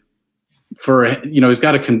 And he's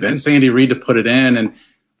got to convince Andy Reid to put it in. And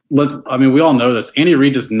we all know this. Andy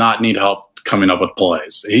Reid does not need help coming up with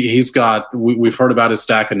plays. We've heard about his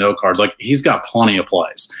stack of note cards. Like, he's got plenty of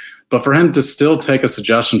plays. But for him to still take a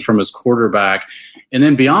suggestion from his quarterback, and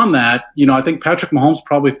then beyond that, I think Patrick Mahomes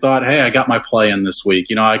probably thought, hey, I got my play in this week.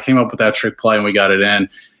 I came up with that trick play and we got it in.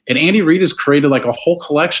 And Andy Reid has created like a whole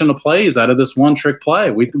collection of plays out of this one trick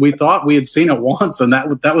play. We thought we had seen it once, and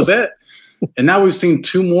that was it. And now we've seen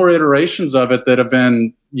 2 more iterations of it that have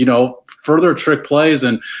been, further trick plays.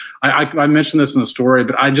 And I mentioned this in the story,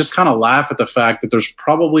 but I just kind of laugh at the fact that there's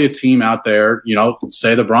probably a team out there,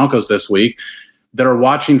 say the Broncos this week, that are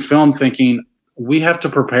watching film thinking, we have to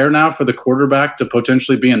prepare now for the quarterback to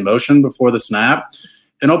potentially be in motion before the snap.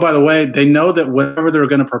 And oh, by the way, they know that whatever they're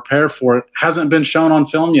going to prepare for it hasn't been shown on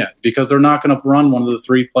film yet, because they're not going to run one of the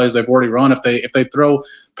 3 plays they've already run. If they throw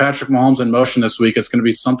Patrick Mahomes in motion this week, it's going to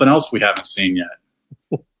be something else we haven't seen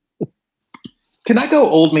yet. Can I go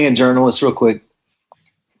old man journalist real quick?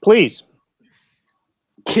 Please.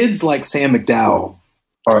 Kids like Sam McDowell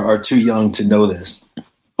are too young to know this,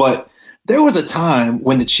 but there was a time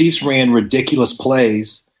when the Chiefs ran ridiculous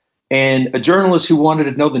plays, and a journalist who wanted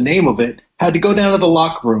to know the name of it had to go down to the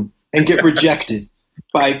locker room and get rejected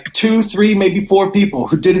by 2, 3, maybe 4 people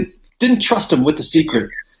who didn't trust him with the secret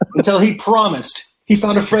until he promised. He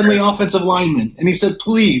found a friendly offensive lineman, and he said,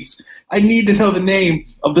 please, I need to know the name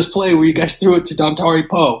of this play where you guys threw it to Dontari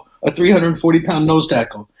Poe, a 340-pound nose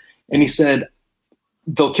tackle. And he said,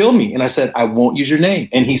 they'll kill me. And I said, I won't use your name.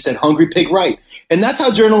 And he said, Hungry Pig Wright. And that's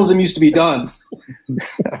how journalism used to be done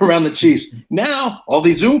around the Chiefs. Now, all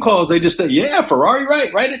these Zoom calls, they just say, yeah, Ferrari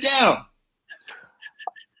Wright, write it down.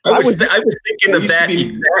 I was thinking of that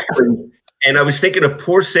exactly And I was thinking of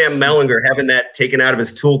poor Sam Mellinger having that taken out of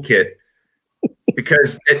his toolkit,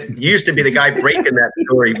 because it used to be the guy breaking that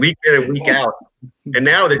story week in and week out. And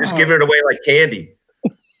now they're just giving it away like candy.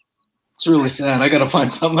 It's really sad. I got to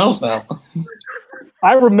find something else now.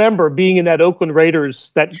 I remember being in that Oakland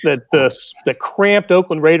Raiders, the cramped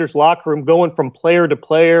Oakland Raiders locker room, going from player to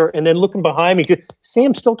player, and then looking behind me.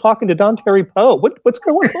 Sam's still talking to Don Terry Poe. What's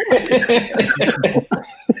going on?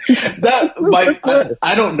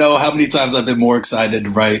 I don't know how many times I've been more excited to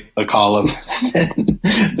write a column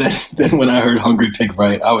than when I heard Hungry Pig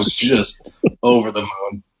write. I was just over the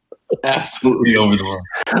moon. Absolutely over the moon.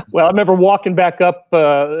 Well, I remember walking back up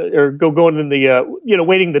or going in the,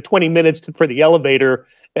 waiting the 20 minutes for the elevator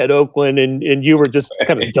at Oakland, and you were just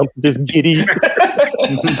kind of jumping, just giddy.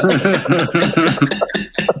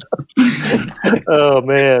 Oh,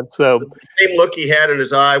 man. So the same look he had in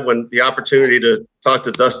his eye when the opportunity to talk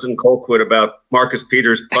to Dustin Colquitt about Marcus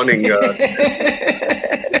Peters punting.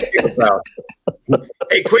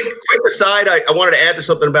 Hey, quick aside. I wanted to add to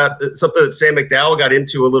something that Sam McDowell got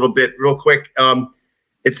into a little bit real quick.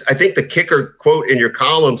 It's, I think, the kicker quote in your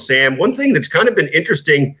column, Sam. One thing that's kind of been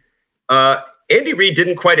interesting, Andy Reid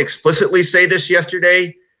didn't quite explicitly say this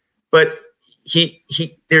yesterday, but he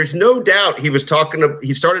there's no doubt he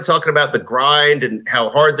started talking about the grind and how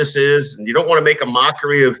hard this is, and you don't want to make a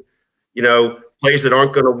mockery of, plays that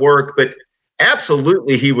aren't going to work, but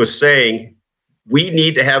absolutely he was saying we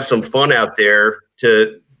need to have some fun out there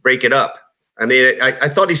to break it up. I mean, I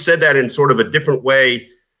thought he said that in sort of a different way,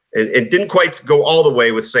 and didn't quite go all the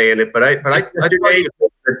way with saying it, but I made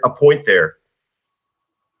a point there.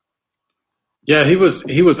 Yeah, he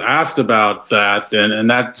was asked about that, and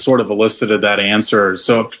that sort of elicited that answer.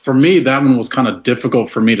 So for me, that one was kind of difficult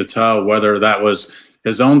for me to tell whether that was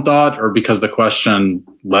his own thought or because the question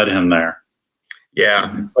led him there.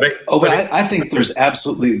 Yeah. I think there's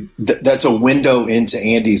absolutely that's a window into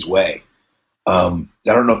Andy's way. I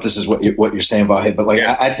don't know if this is what you're saying, Vahe, but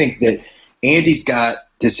I think that Andy's got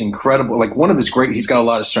this incredible, he's got a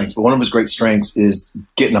lot of strengths, but one of his great strengths is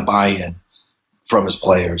getting a buy-in from his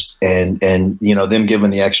players and them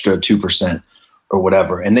giving the extra 2% or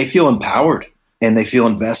whatever. And they feel empowered and they feel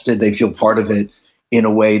invested. They feel part of it in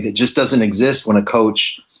a way that just doesn't exist when a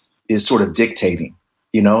coach is sort of dictating.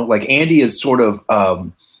 Andy is sort of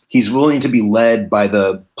he's willing to be led by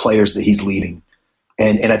the players that he's leading.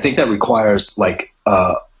 And I think that requires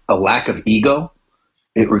a lack of ego.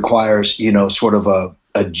 It requires, sort of a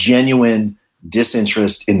genuine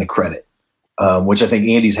disinterest in the credit, which I think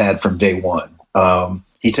Andy's had from day one.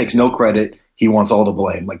 He takes no credit. He wants all the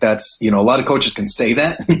blame. That's, a lot of coaches can say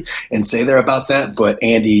that and say they're about that, but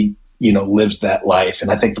Andy, lives that life.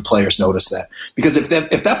 And I think the players notice that, because if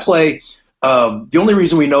that play, the only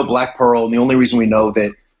reason we know Black Pearl and the only reason we know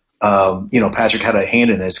that, Patrick had a hand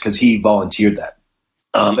in this because he volunteered that.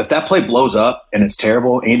 If that play blows up and it's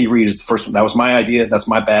terrible, Andy Reid is the first one. That was my idea. That's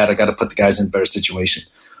my bad. I got to put the guys in a better situation.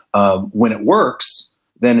 When it works,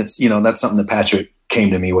 then it's, that's something that Patrick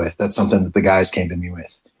came to me with. That's something that the guys came to me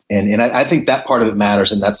with. And I think that part of it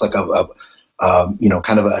matters. And that's like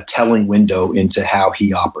kind of a telling window into how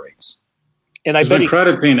he operates. And I've been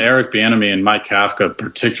crediting Eric Bieniemy and Mike Kafka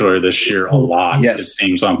particularly this year a lot. Yes. It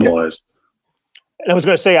seems on plays. And I was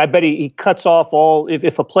going to say, I bet he cuts off all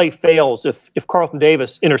if a play fails, if Carlton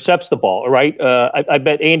Davis intercepts the ball, right? I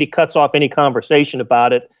bet Andy cuts off any conversation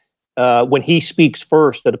about it when he speaks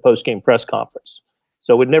first at a post-game press conference.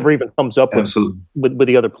 So it never even comes up with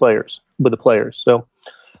the other players, with the players. So,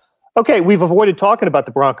 okay, we've avoided talking about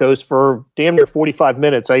the Broncos for damn near 45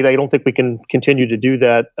 minutes. I don't think we can continue to do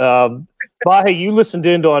that. Vahe, you listened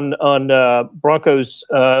in on Broncos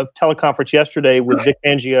teleconference yesterday with Vic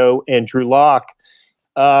Fangio and Drew Lock.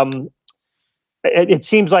 It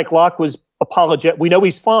seems like Lock was apologetic. We know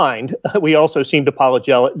he's fine. We also seemed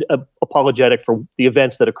apologetic for the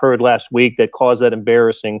events that occurred last week that caused that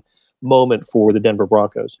embarrassing moment for the Denver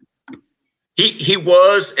Broncos. He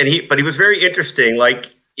was, but he was very interesting. Vic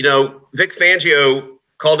Fangio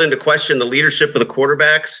called into question the leadership of the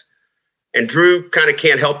quarterbacks, and Drew kind of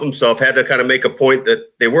can't help himself, had to kind of make a point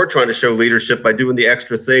that they were trying to show leadership by doing the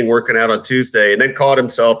extra thing, working out on Tuesday, and then caught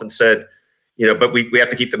himself and said, but we have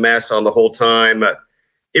to keep the masks on the whole time.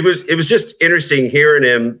 It was just interesting hearing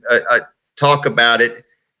him talk about it.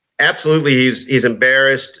 Absolutely, he's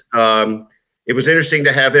embarrassed. It was interesting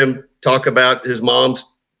to have him talk about his mom's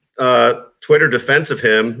Twitter defense of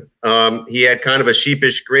him. He had kind of a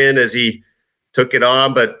sheepish grin as he took it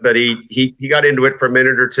on, but he got into it for a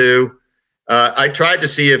minute or two. I tried to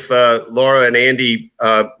see if Laura and Andy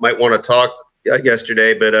might want to talk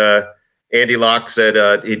yesterday, but Andy Lock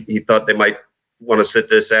said he thought they might want to sit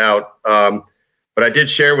this out. But I did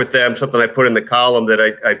share with them something I put in the column that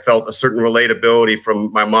I felt a certain relatability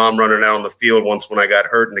from my mom running out on the field once when I got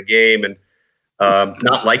hurt in the game, and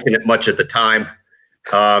not liking it much at the time,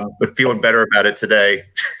 but feeling better about it today.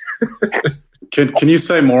 Can you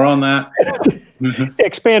say more on that?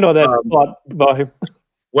 Expand on that, Vahe.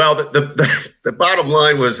 Well, the bottom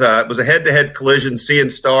line was it was a head-to-head collision, seeing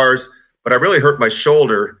stars, but I really hurt my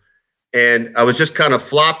shoulder. And I was just kind of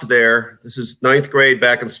flopped there. This is 9th grade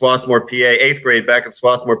back in Swarthmore, PA, 8th grade back in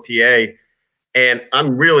Swarthmore, PA. And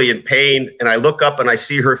I'm really in pain. And I look up and I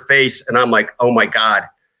see her face and I'm like, oh my God,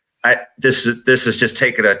 this is just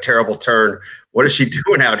taking a terrible turn. What is she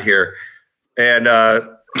doing out here? And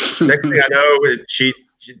next thing I know,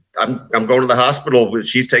 I'm going to the hospital.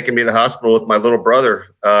 She's taking me to the hospital with my little brother.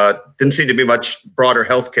 Didn't seem to be much broader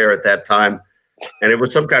health care at that time. And it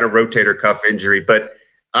was some kind of rotator cuff injury. But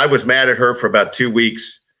I was mad at her for about 2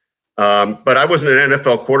 weeks, but I wasn't an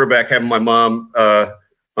NFL quarterback having my mom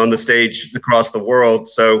on the stage across the world.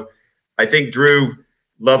 So I think Drew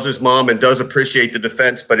loves his mom and does appreciate the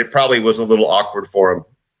defense, but it probably was a little awkward for him.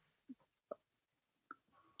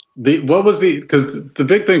 Because the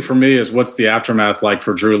big thing for me is what's the aftermath like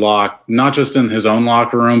for Drew Lock, not just in his own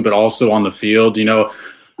locker room, but also on the field. You know,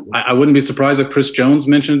 I wouldn't be surprised if Chris Jones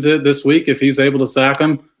mentioned it this week if he's able to sack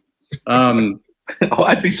him. Oh,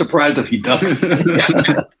 I'd be surprised if he doesn't.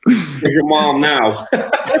 Your mom now.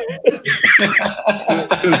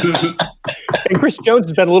 And Chris Jones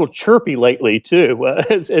has been a little chirpy lately too,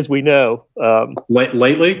 as we know.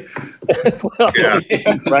 Lately, well, yeah.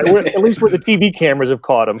 Right. At least where the TV cameras have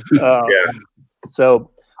caught him.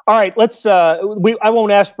 So, all right, let's. I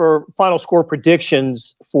won't ask for final score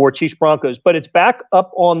predictions for Chiefs Broncos, but it's back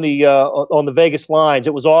up on the Vegas lines.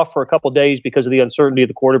 It was off for a couple of days because of the uncertainty of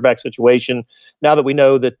the quarterback situation. Now that we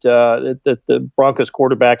know that the Broncos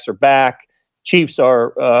quarterbacks are back, Chiefs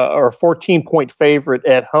are a 14-point favorite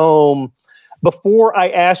at home. Before I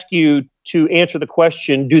ask you to answer the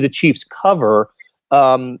question, do the Chiefs cover? I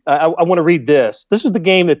want to read this. This is the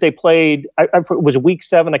game that they played. It was week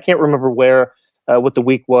 7. I can't remember what the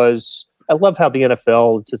week was. I love how the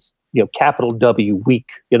NFL just, capital W week,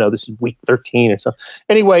 this is week 13 or so.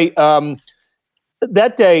 Anyway,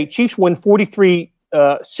 that day, Chiefs win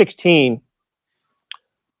 43-16.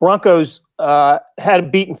 Broncos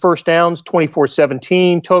had beaten first downs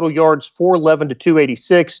 24-17, total yards 411 to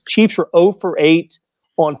 286. Chiefs were 0 for 8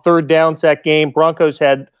 on third downs that game. Broncos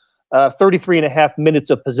had 33 and a half minutes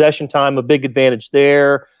of possession time, a big advantage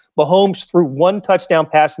there. Mahomes threw one touchdown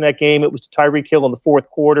pass in that game. It was to Tyreek Hill in the fourth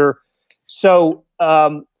quarter. So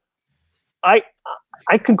I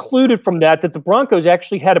concluded from that the Broncos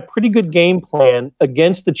actually had a pretty good game plan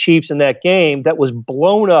against the Chiefs in that game that was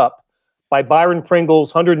blown up by Byron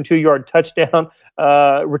Pringle's 102-yard touchdown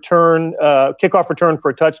return, kickoff return for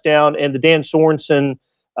a touchdown, and the Dan Sorensen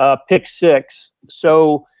pick six.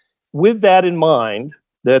 So with that in mind,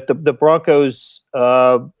 that the Broncos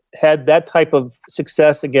had that type of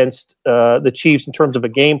success against the Chiefs in terms of a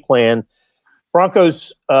game plan.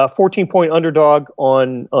 Broncos 14-point underdog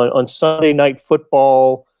on Sunday Night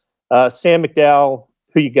Football. Sam McDowell,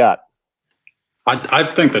 who you got?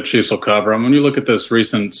 I think the Chiefs will cover. I mean, when you look at this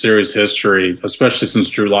recent series history, especially since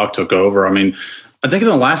Drew Lock took over, I mean, I think in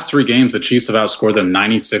the last 3 games, the Chiefs have outscored them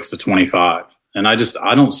 96-25. And I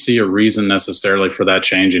don't see a reason necessarily for that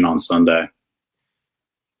changing on Sunday.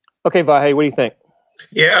 Okay, Vahe, what do you think?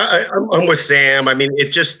 Yeah, I'm with Sam. I mean,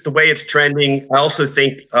 it's just the way it's trending. I also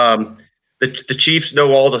think the Chiefs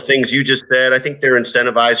know all the things you just said. I think they're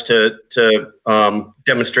incentivized to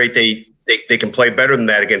demonstrate they can play better than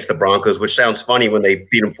that against the Broncos, which sounds funny when they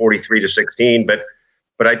beat them 43-16.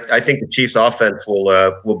 But I think the Chiefs' offense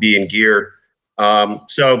will be in gear.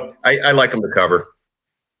 So I like them to cover.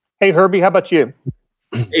 Hey, Herbie, how about you?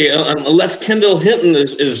 Unless Kendall Hinton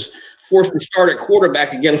is forced to start at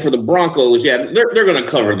quarterback again for the Broncos, yeah, they're going to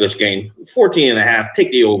cover this game. 14.5.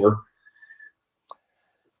 Take the over.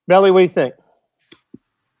 Melly, what do you think?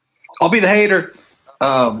 I'll be the hater.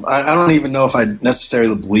 I don't even know if I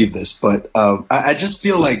necessarily believe this, but I just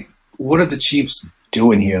feel like, what are the Chiefs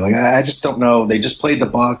doing here? Like, I just don't know. They just played the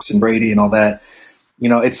Bucs and Brady and all that.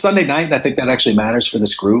 It's Sunday night, and I think that actually matters for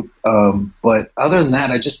this group. But other than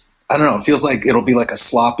that, I don't know. It feels like it'll be like a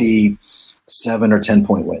sloppy 7 or 10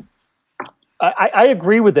 point win. I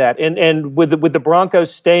agree with that, and with the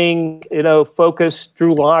Broncos staying, focused,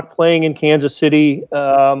 Drew Lock playing in Kansas City,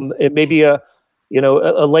 it may be a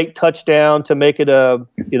late touchdown to make it a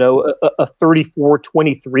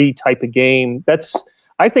 34-23 type of game.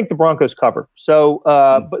 I think the Broncos cover. So,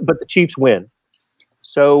 but the Chiefs win.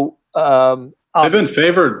 So they've been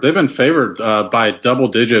favored. They've been favored by double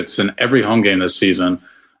digits in every home game this season.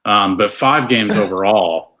 but 5 games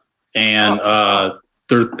overall, and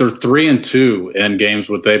they're 3-2 in games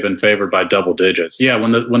where they've been favored by double digits. Yeah,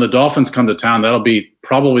 when the Dolphins come to town, that'll be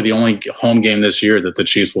probably the only home game this year that the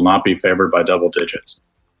Chiefs will not be favored by double digits.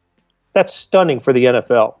 That's stunning for the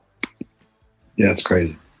NFL. Yeah, it's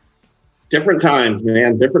crazy. Different times,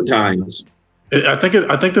 man. Different times. I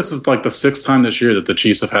think this is like the 6th time this year that the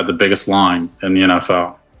Chiefs have had the biggest line in the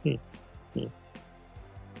NFL.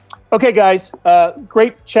 Okay, guys,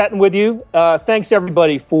 great chatting with you. Thanks,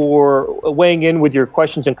 everybody, for weighing in with your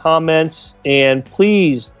questions and comments. And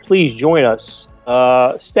please join us.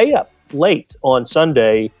 Stay up late on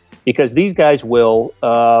Sunday because these guys will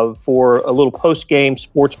for a little post-game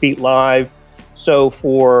Sports Beat Live. So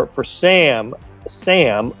for Sam,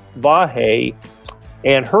 Vahe,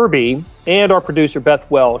 and Herbie, and our producer, Beth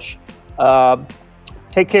Welsh,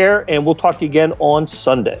 take care, and we'll talk to you again on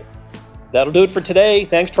Sunday. That'll do it for today.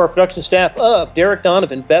 Thanks to our production staff of Derek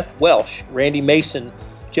Donovan, Beth Welsh, Randy Mason,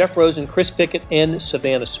 Jeff Rosen, Chris Fickett, and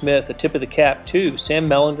Savannah Smith. A tip of the cap to Sam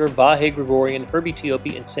Mellinger, Vahe Gregorian, Herbie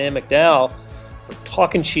Teope, and Sam McDowell for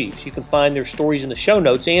Talking Chiefs. You can find their stories in the show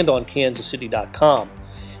notes and on kansascity.com.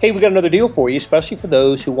 Hey, we got another deal for you, especially for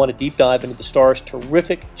those who want to deep dive into the Stars'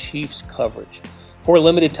 terrific Chiefs coverage. For a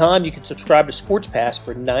limited time, you can subscribe to Sports Pass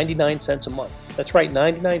for 99 cents a month. That's right,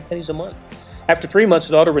 99 pennies a month. After 3 months,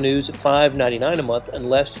 it auto-renews at $5.99 a month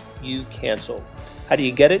unless you cancel. How do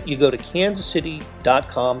you get it? You go to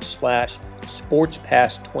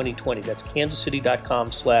kansascity.com/SportsPass2020. That's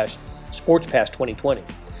kansascity.com/SportsPass2020. Do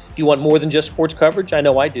you want more than just sports coverage? I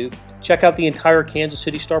know I do. Check out the entire Kansas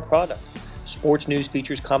City Star product. Sports news,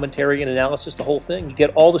 features, commentary, and analysis, the whole thing. You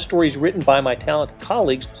get all the stories written by my talented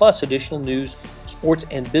colleagues, plus additional news, sports,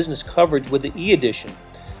 and business coverage with the e-edition.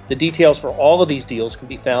 The details for all of these deals can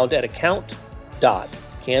be found at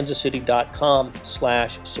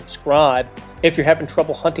account.kansascity.com/subscribe. If you're having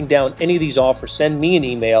trouble hunting down any of these offers, send me an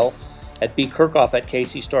email at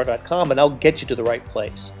bkirkhoff@kcstar.com and I'll get you to the right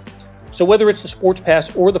place. So whether it's the Sports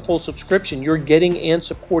Pass or the full subscription, you're getting and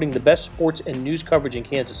supporting the best sports and news coverage in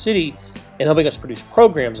Kansas City and helping us produce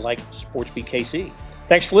programs like Sports Beat KC.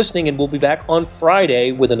 Thanks for listening, and we'll be back on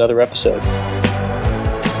Friday with another episode.